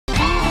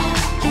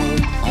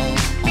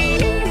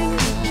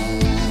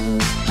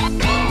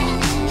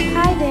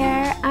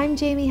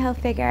Jaimie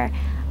Hilfiger.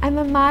 I'm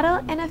a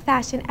model and a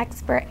fashion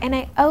expert, and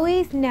I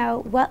always know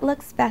what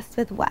looks best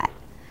with what.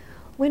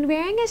 When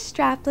wearing a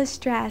strapless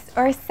dress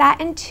or a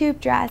satin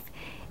tube dress,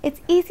 it's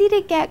easy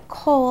to get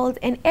cold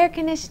in air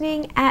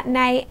conditioning at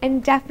night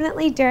and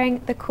definitely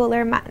during the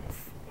cooler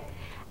months.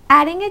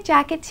 Adding a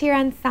jacket to your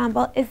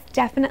ensemble is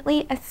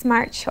definitely a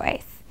smart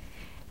choice.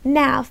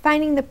 Now,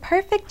 finding the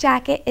perfect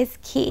jacket is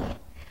key.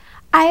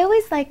 I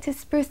always like to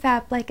spruce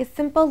up like a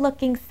simple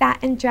looking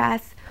satin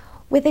dress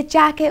with a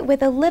jacket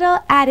with a little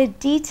added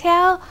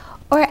detail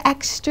or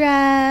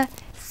extra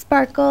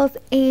sparkles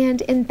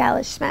and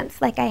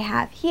embellishments like I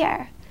have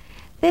here.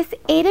 This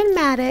Aiden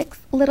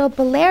Maddox little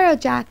bolero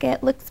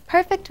jacket looks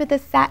perfect with a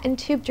satin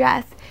tube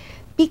dress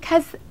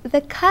because the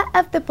cut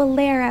of the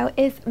bolero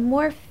is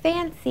more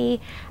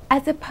fancy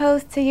as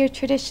opposed to your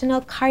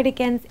traditional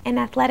cardigans and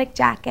athletic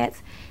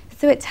jackets,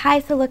 so it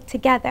ties the look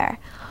together.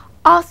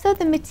 Also,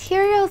 the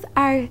materials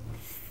are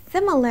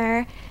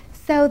similar,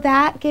 so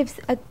that gives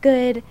a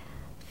good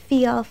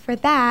feel for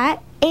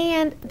that,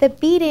 and the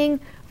beading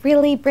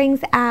really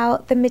brings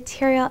out the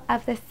material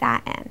of the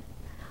satin.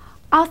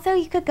 Also,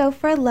 you could go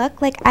for a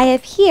look like I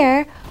have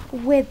here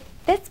with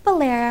this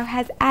bolero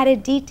has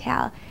added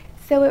detail,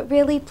 so it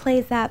really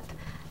plays up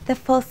the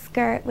full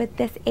skirt with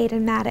this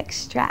Aiden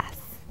Maddox dress.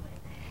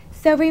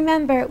 So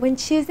remember, when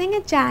choosing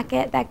a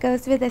jacket that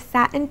goes with a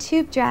satin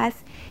tube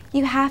dress,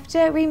 you have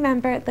to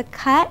remember the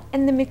cut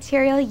and the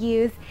material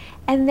used,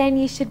 and then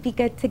you should be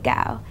good to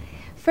go.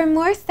 For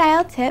more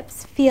style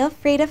tips, feel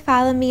free to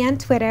follow me on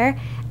Twitter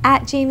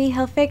at Jaimie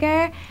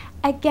Hilfiger.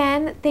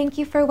 Again, thank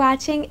you for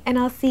watching, and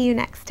I'll see you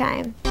next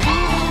time.